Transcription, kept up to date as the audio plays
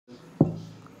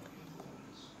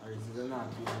Hi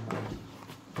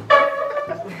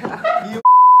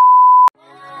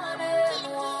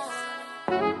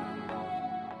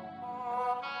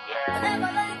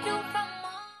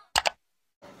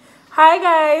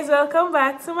guys, welcome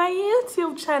back to my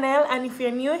YouTube channel, and if you're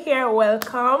new here,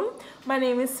 welcome. My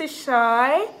name is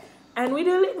Chesouye and we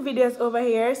do little videos over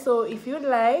here, so if you'd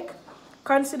like,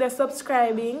 consider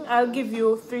subscribing. I'll give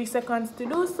you 3 seconds to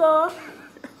do so.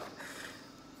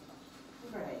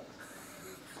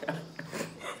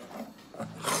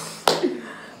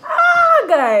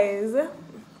 Guys,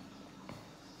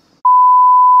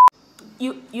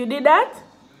 you did that?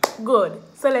 Good.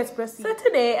 So let's proceed. So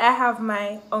today I have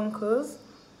my uncles,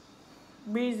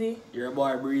 Breezy. Your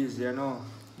boy Breezy, you know.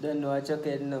 Don't know, check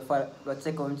it, no, but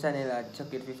check on channel at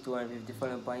Chuckit5150,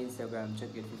 follow me on Instagram,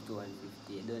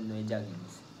 Chuckit5150. Don't know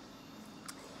joggings.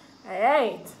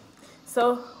 Alright.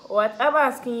 So what I'm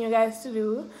asking you guys to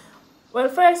do, well,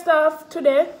 first off,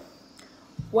 today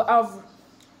we have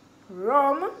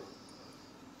rum.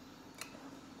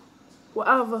 We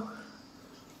have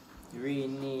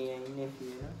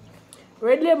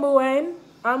red label wine,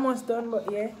 almost done, but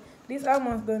yeah, this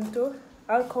almost done too.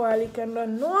 Alcoholic and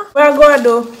done. No, we're gonna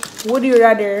do would you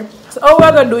rather. So how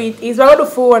we're gonna do it is we're gonna do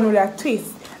full one with a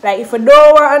twist. Like if we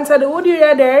don't want to answer the would you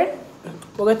rather,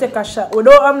 we're gonna take a shot. We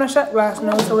don't have no shot glass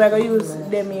now, so we're gonna use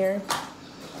them here.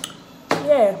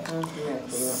 Yeah.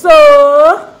 So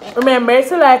remember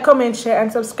to like, comment, share, and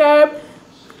subscribe.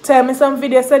 Tell me some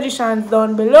video suggestions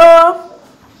down below.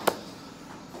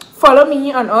 Follow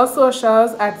me on all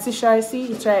socials at h.e.r.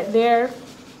 It's right there.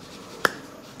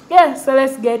 Yeah, so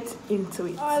let's get into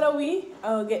it. All the way,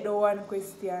 I'll get the one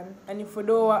question. And if we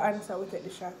don't want to answer, we'll take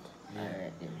the shot.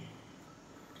 Alright.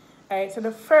 Alright, so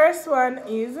the first one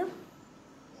is,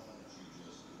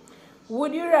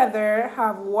 would you rather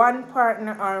have one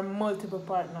partner or multiple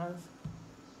partners?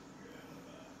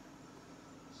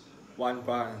 One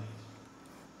partner.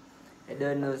 I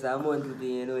don't know, so I'm going to be,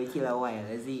 you know, kill a while,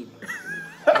 is it?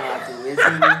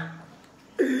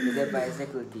 Is that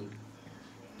bicycle thing?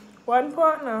 One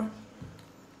partner.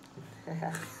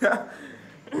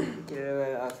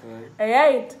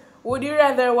 Alright, would you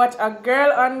rather watch a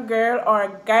girl on girl or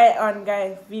a guy on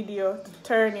guy video to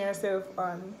turn yourself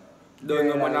on? Don't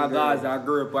know when a guys are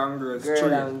girl on girl straight.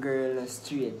 Girl on girl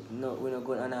straight. No, we're not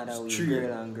going another way. Straight.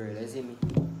 Girl on girl, you see me?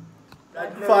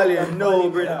 Follow, no,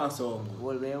 brother. So.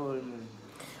 Hold me.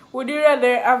 Would you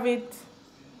rather have it?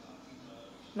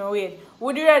 No, wait.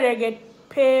 Would you rather get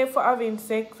paid for having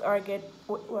sex or get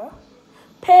what?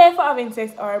 Pay for having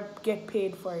sex or get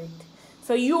paid for it?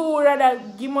 So you would rather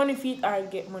give money for it or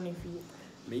get money for it?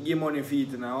 Me give money for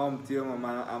it and I'm still a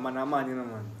man, you know,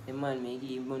 man. A man may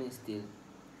give money still.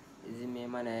 Is it me,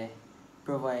 man? I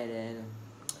provide, you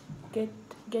know.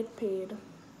 Get paid.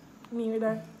 Me with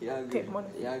that. Yeah, take money.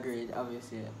 Yeah, great.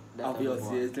 Obviously.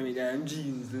 Obviously, it's me them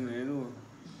jeans, you know.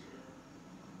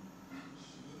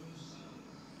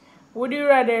 Would you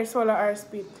rather swallow or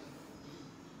spit?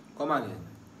 Come again.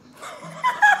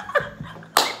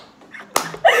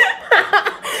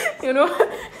 You know?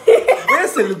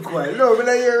 Where's the look one? No, but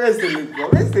I hear where's the look one.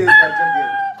 Where's the look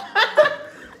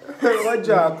one? What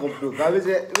job come to? Can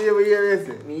we hear where's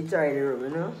it? Me try the room, you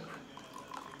know?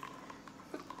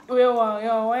 We want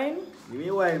your wine? Give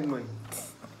me wine, man.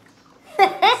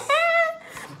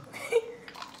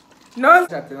 No.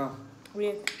 Chat, you know.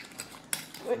 Wait.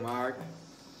 Mark.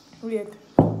 Wait.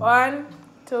 1,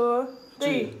 2,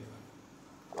 3.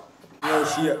 No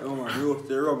shit, no man. You have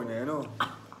to rum in there, you know.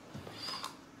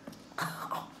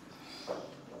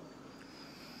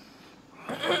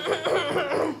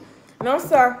 No,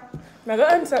 sir. I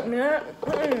got answer. Me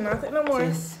not take no more.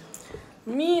 Yes.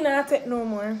 Me not take no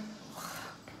more.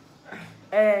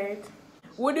 Alright.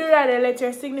 Would you rather let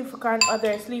your significant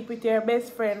other sleep with your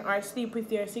best friend or sleep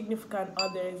with your significant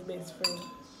other's best friend?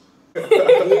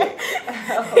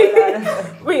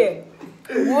 Wait.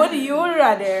 Would you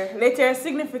rather let your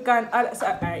significant other,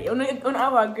 sorry, you don't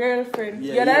have a girlfriend,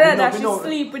 you'd rather she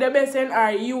sleep with your best friend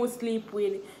or you sleep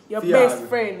with your best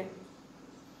friend?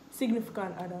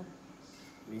 Significant other.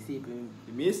 Me sleep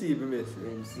with Me sleep with best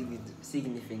friend.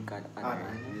 significant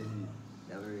other.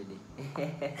 That already.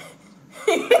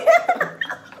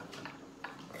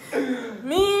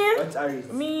 Me. What's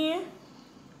Aris? Me.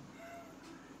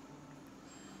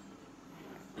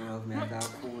 You know, me that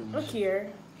cool. Look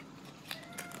here.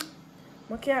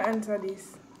 I can't answer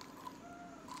this.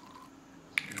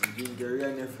 Drink your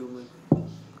real nephew, man.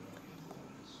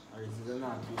 Aris is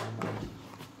not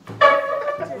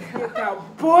You can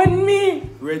burn me.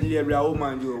 Red label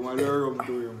woman, you want to rum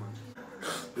to you, man.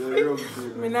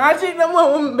 Me not cheat no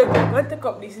more. I'm better take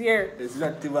up this year. It's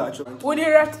not too much. Would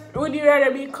you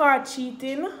rather be caught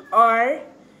cheating or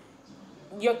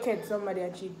you catch somebody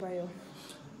and cheat by you?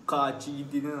 Caught cheating,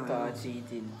 you know. Caught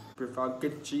cheating. Prefer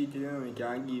get cheating, you know. You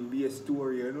can give me a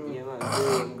story, you know. Yeah,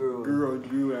 man. Grow.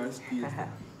 Grow and stay.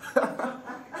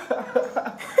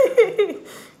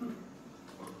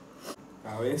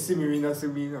 Now, you see me, you see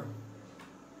me, you know.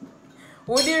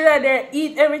 Would you rather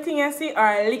eat everything you see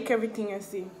or lick everything you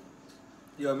see?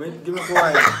 Yo, man, give me a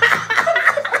wine.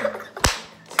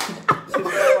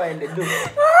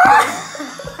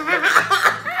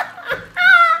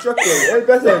 Chucky, help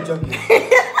yourself, Chucky.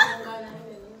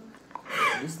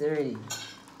 This ready.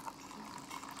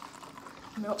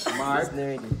 No. Mark, This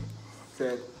ready.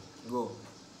 set, go.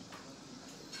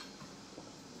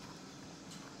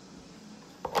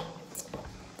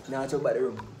 Now talk about the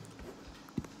room.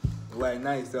 Why,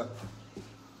 nice, huh?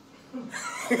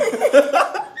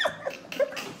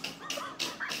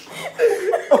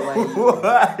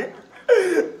 Why?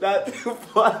 That's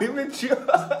funny, with you.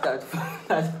 That's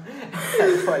funny.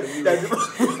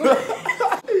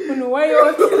 Why you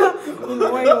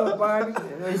bad?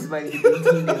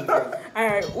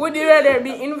 Alright, would you rather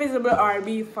be invisible or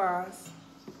be fast?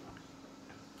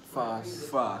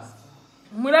 Fast.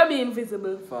 Would I be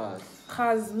invisible? Fast.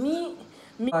 Cause me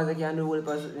Because I can do whole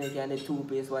person, I can do 2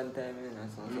 pace one time, you know,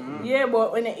 so. yeah,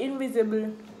 but when you're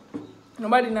invisible,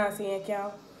 nobody not saying you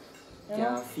can't. You know?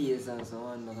 Can't face and so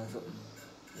on, or something,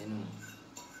 you know.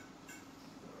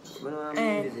 But no, I'm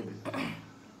invisible.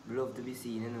 Love to be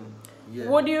seen, you know. Yeah.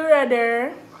 Would you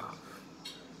rather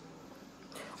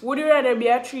be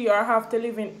a tree or have to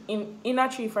live in a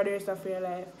tree for the rest of your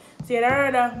life? So you'd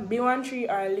rather be one tree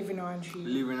or live in one tree?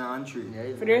 Living on tree.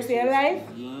 Yeah, For the rest of your life?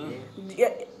 Yeah.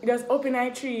 Yeah, just open a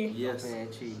tree. Yes. Open a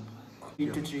tree. 3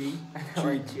 to 3.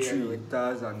 Tree with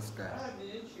stars and sky.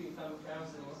 You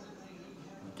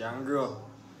can grow.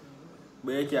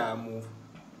 But you can't move.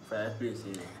 Fireplace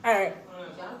here. Alright.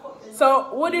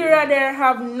 So would you rather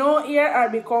have no ear or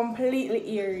be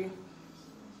completely eerie?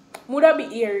 Would I be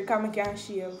eerie because I can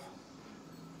shave?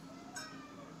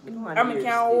 I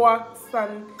can wax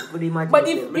and but if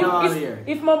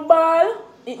my ball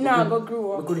it not go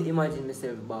grow I up. could imagine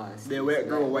myself balls. They wet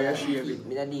grow while you shave it.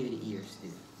 Me not leave the ears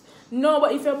still. No,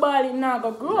 but if your ball it not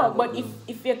go grow up. But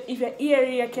if you're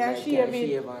eerie you can shave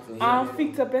it and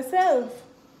fix up yourself.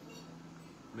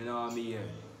 Me know I'm here.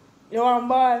 You want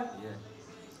ball? Yeah.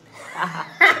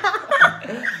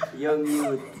 Young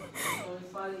youth.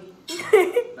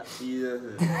 That's easy.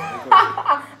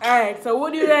 Alright, so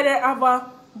would you rather have a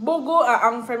bogo or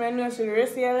hang from your nose for the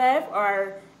rest of your life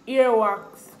or ear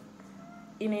wax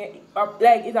in a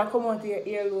like it'll come out to your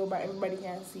earlobe but everybody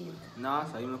can see it? Nah,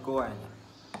 so you don't go on.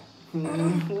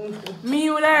 Me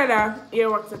would rather ear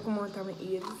wax to come out of my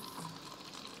ears.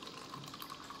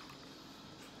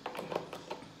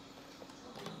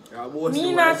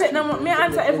 Me not take no more. Me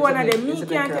answer every one of them. Me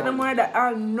can't take no more that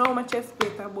I know my chest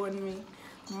plate about me.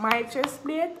 My chest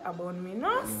plate about me.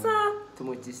 No, sir. Too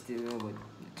much is still no, but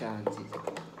the chance is.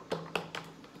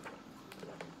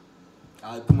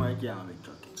 I'll come out here and make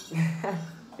chucky.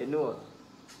 You know.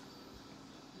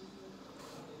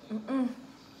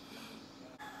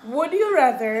 Would you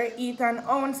rather eat an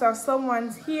ounce of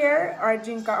someone's hair or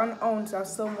drink an ounce of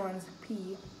someone's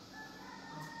pee?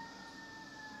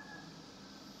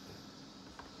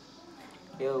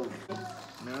 Yo. I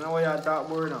don't know what you're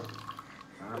talking about now.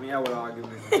 I mean, I will argue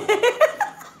with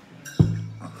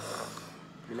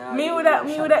Me would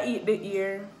eat the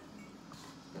ear.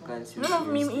 None of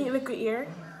me eat like the ear.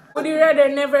 Would you rather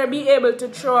never be able to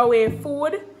throw away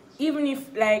food, even if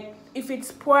it's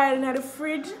spoiled in the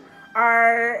fridge,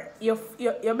 or your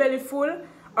belly full,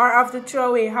 or have to throw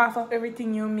away half of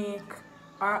everything you make,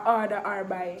 or order or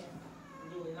buy?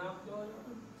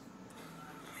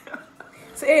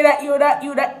 So that you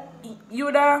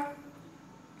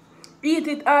eat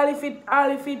it all if it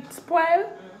spoil?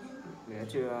 Yeah,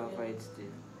 throw half of it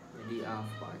still. Maybe half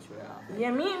part, throw half.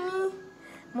 Yeah, me.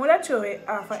 Mother throw away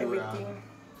half of everything.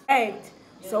 Right.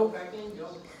 So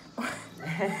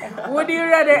would you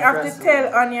rather have to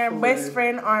tell on your best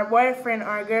friend or boyfriend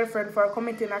or girlfriend for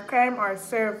committing a crime or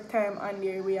serve time on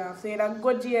their behalf? So you'd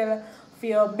go jail for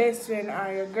your best friend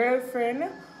or your girlfriend,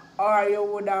 or you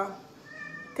would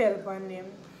tell on them?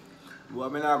 Well,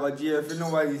 I'm not going to jail if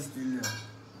nobody still there.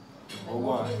 Oh,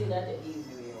 what? I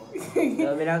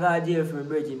mean, I got jail for my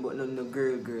virgin, but no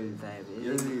girl type. I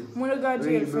go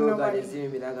jail for nobody. I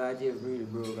got jail for real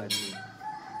bro got jail.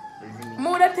 I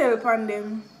would tell on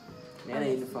them. I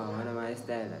ain't uniform, I know my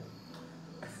style.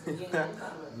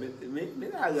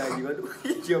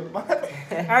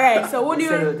 Alright, so would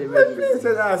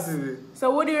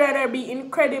you rather be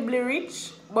incredibly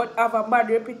rich but have a bad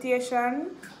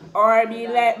reputation, or be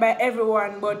liked by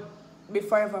everyone but be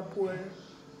forever poor?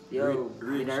 Yo,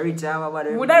 rich, I have a bad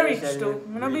reputation. Would I rich too?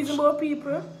 I'm not busy about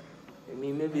people.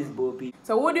 Maybe it's about people.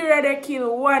 So would you rather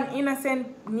kill one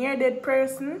innocent near-dead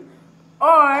person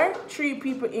or 3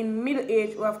 people in middle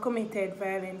age who have committed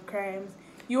violent crimes?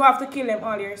 You have to kill them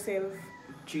all yourself.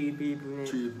 3 people.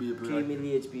 3 people. 3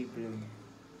 middle-aged people.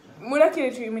 Would I kill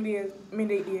 3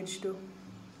 middle age too?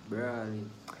 Brawling.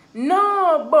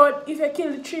 No, but if you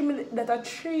kill the 3 that are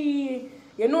 3,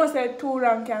 you know say 2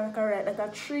 wrong can correct. That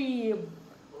are 3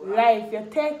 life you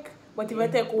take. But if you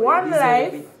take 1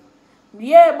 life,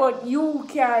 yeah, but you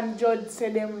can judge say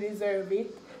them deserve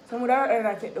it. So would I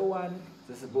rather take the 1?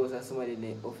 So suppose that somebody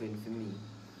they offend for me.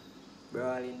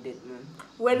 Brawling dead, man.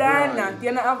 Whether or not,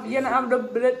 you don't have the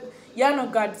blood, you're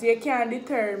not God, so you can't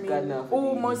determine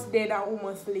who must dead and who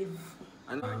must live.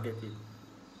 I get it.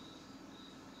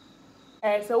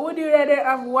 Alright, so would you rather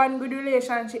have one good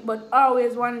relationship but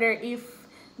always wonder if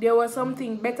there was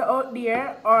something better out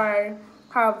there, or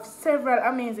have several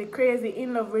amazing, crazy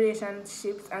in-love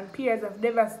relationships and periods of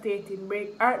devastating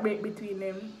heartbreak between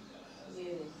them?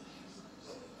 Yeah.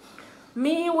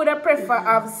 Me would have prefer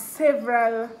have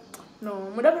several.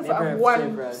 No, would have prefer have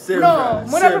one. No,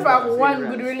 would have prefer have one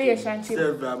good relationship.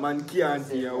 Several, man can't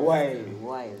hear why.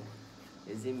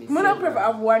 Would have prefer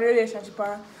have one relationship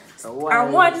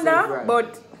and wonder,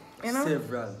 but you know.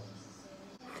 Several.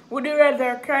 Would you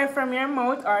rather cry from your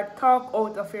mouth or talk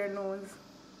out of your nose?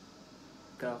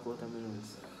 Talk out of my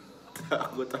nose.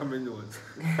 Talk out of my nose.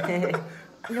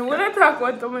 You wouldn't talk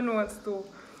out of my nose too.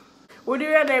 Would you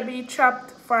rather be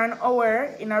trapped for an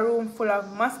hour in a room full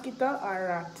of mosquito or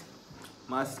rat?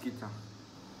 Mosquito.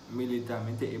 Military,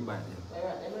 me take it back then.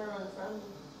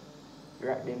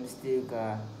 Rat them still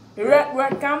car.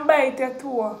 Rat can bite you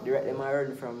too. The rat them are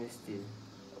run from me still.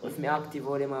 If me active,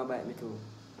 how them are bite me too.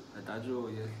 That's a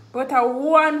joke, yeah. But a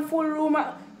one full room,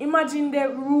 imagine the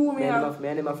room. Me and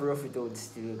them have to rough it out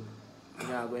still.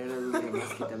 Nah, go in the room with the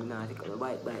mosquito, me nah take up the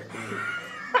bite.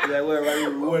 Yeah,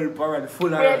 we're whole parrot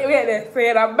full of rat. Wait there, so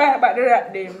you have bite back the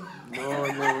rat then? No,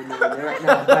 the rat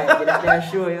nah bite, let me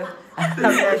show you. The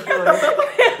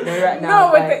rat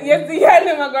nah bite. No, but you see, you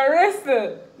them are going to wrestle.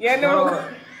 No.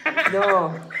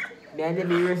 Me and them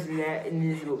be wrestling in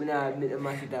this book, me nah make the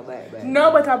mosquito bite.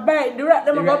 No, but a bite, the rat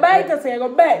them are going to bite us, so you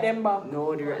going to bite them back.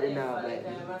 No, the rat them nah bite.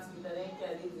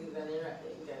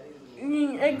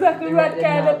 Exactly, rat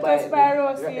can have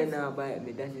leptospirosis. The rat nah bite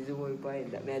me, that is the whole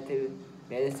point that me I tell you.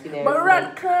 But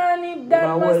rat can't eat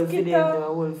that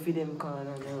mosquito. Will feed them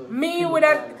corner. Me would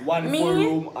have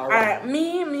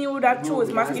me would have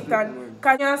choose mosquito.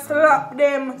 Can you slap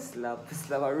them? Slap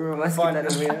a real mosquito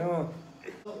the way.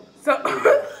 So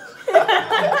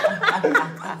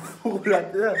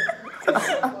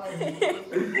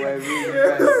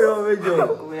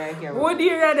would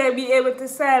you rather be able to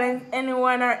silence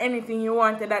anyone or anything you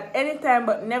wanted at any time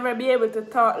but never be able to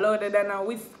talk louder than a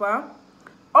whisper?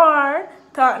 Or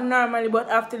talk normally but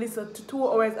have to listen to 2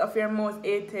 hours of your most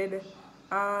hated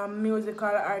musical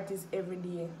artist every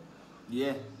day?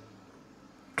 Yeah.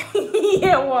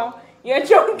 Yeah, what? You're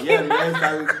joking?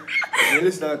 Yeah, you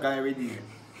listen to every day.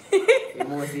 The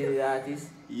most hated artist?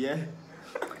 Yeah.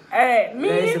 Alright, me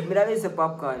that is a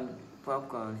popcorn for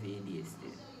idiots.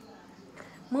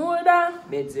 Muda.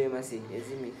 Bedroom, I see. You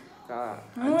see me?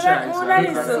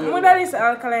 Muda listen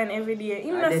alkaline every day.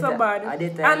 Him not so bad.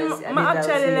 And I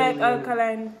actually like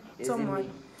alkaline so much.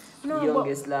 No, but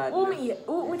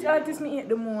which artist me hate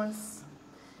the most?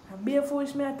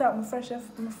 Barefoot me attack me fresh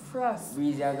off my frost.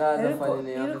 Breezy a Gaza fan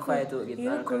in the fight out get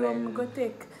alkaline. Go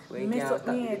take. Mess up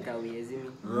me head.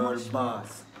 World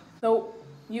boss. So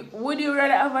would you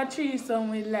rather have a threesome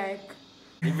with like?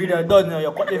 The video done now,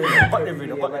 you cut the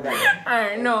video.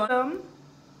 Alright, no.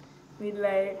 With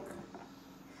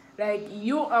like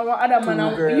you and one other man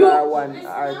and you or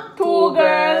 2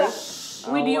 girls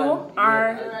with you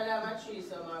or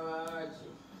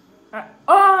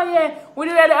oh yeah, would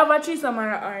you rather have a threesome or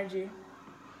an RG?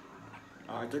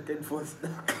 RG can first.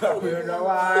 We don't know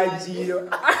RG.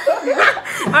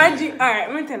 RG, alright,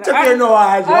 let me tell you. Chucky no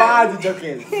RG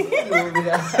Chucky.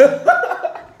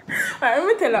 Alright, let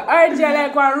me tell you, RG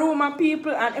like one room of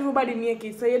people and everybody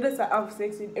naked, so you just have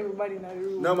sex with everybody in the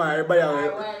room. No man, everybody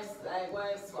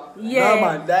yeah. No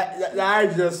man, that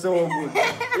RG is so good.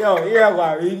 Yo, here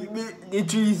the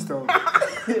tree stuff.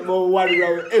 But one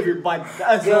with everybody.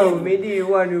 Yo, me do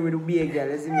one with the big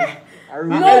girl, see me.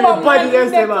 Everybody else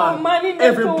say man.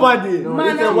 Everybody.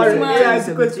 Man They say and what man. they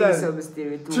ask question.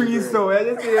 Three Threesome.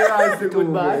 They say ask the good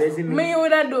man. Me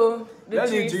would have do the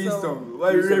Don't need threesome. threesome.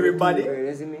 Why you everybody? Me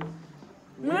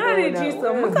not the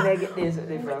threesome. Where I get this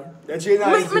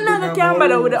from? Me not can't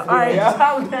bother with the RJ.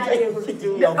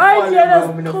 The RJ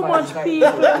does too much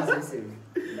people.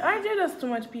 The RJ does too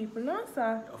much people, no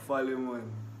sir. I follow man.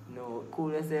 No,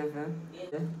 cool yourself,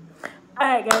 eh?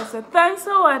 Alright guys, so thanks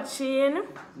for watching.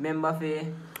 Remember to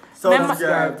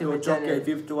Subscribe to the channel. Chocolate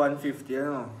 5150, you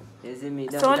know. You see me?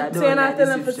 So you're not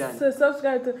telling them to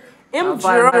subscribe to him I'm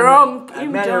fine, drunk. I'm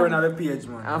Him not drunk. on the page,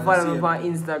 man. And follow me on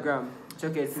Instagram.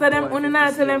 Chocolate So them only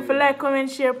not tell them for like, comment,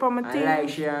 share for my thing.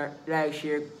 like,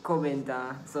 share, comment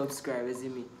and subscribe, you see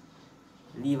me?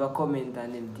 Leave a comment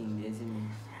on them things, you see me?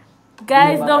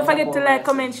 Guys, don't forget to like,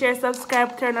 comment, share,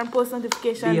 subscribe, turn on post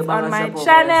notifications on my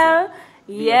channel.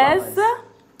 Yes.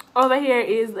 Over here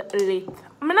is lit.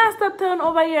 I'm not stop turn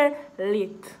over here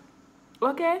lit.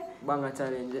 Okay? Banga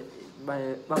challenge.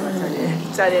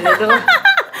 Challenge.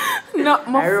 No,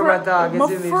 my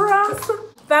friends.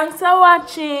 Thanks for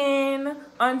watching.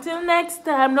 Until next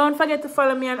time, don't forget to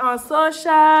follow me on all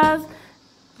socials.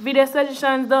 Video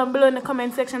suggestions down below in the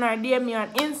comment section, or DM me on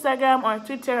Instagram or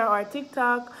Twitter or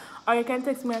TikTok, or you can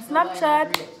text me on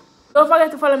Snapchat. Don't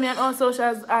forget to follow me on all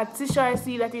socials at h.e.r,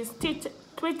 that is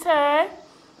Twitter.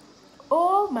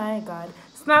 Oh my god.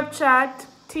 Snapchat,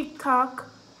 TikTok,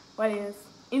 what is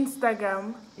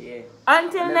Instagram. Yeah.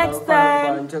 Until next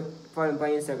time. Follow him on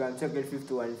Instagram,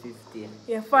 chocolate5150.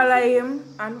 Yeah, follow him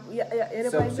and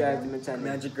Subscribe to my channel.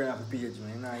 Magic girl have a page,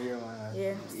 man. Nah, here, man.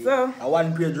 Yeah. So I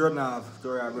one page run now,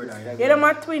 story brother. yeah, them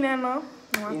are twin, you know.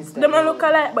 Them don't look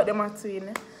alike, but them are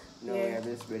twin. No, yeah,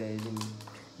 best brother is him.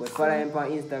 But follow him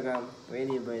on Instagram. What you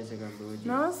need on Instagram, bro?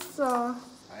 No, so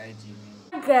IG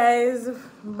me. guys,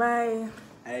 bye.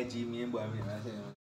 IG me, boy.